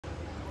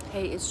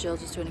Hey, it's Jill,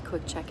 just doing a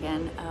quick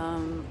check-in.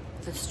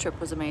 This trip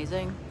was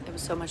amazing. It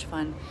was so much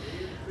fun.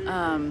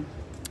 And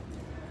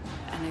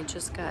I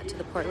just got to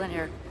the Portland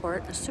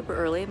airport super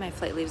early. My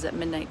flight leaves at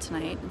midnight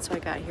tonight, and so I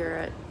got here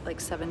at like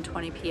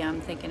 7:20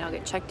 p.m. thinking I'll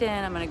get checked in.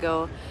 I'm gonna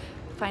go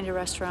find a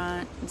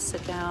restaurant and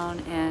sit down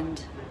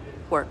and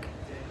work.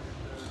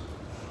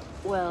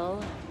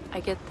 Well, I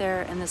get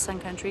there and the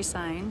Sun Country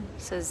sign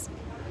says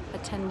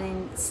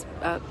attending,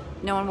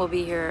 no one will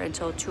be here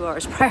until 2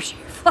 hours prior to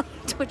your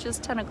flight, which is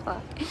 10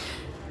 o'clock.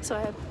 So I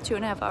have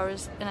 2.5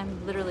 hours and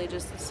I'm literally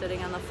just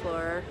sitting on the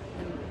floor,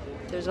 and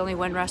there's only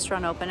one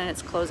restaurant open and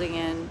it's closing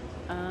in,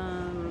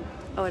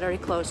 oh, it already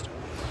closed.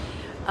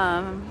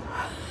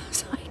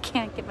 So I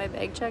can't get my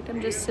bag checked.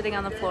 I'm just sitting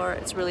on the floor.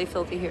 It's really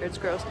filthy here, it's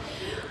gross.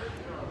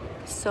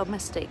 So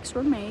mistakes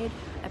were made.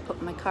 I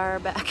put my car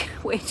back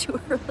way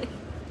too early.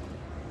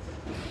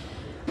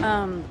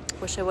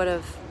 Wish I would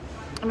have.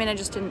 I mean, I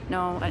just didn't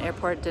know an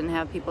airport didn't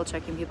have people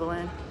checking people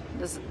in.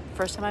 This is the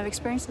first time I've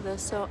experienced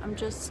this, so I'm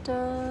just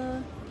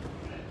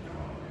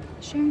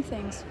sharing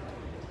things.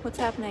 What's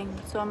happening?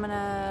 So I'm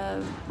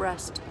gonna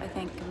rest, I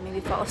think, and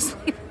maybe fall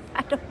asleep.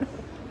 I don't know.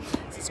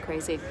 This is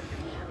crazy.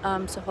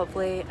 So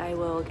hopefully I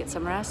will get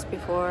some rest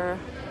before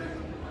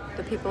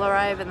the people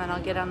arrive, and then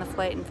I'll get on the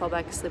flight and fall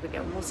back asleep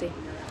again. We'll see.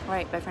 All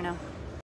right, bye for now.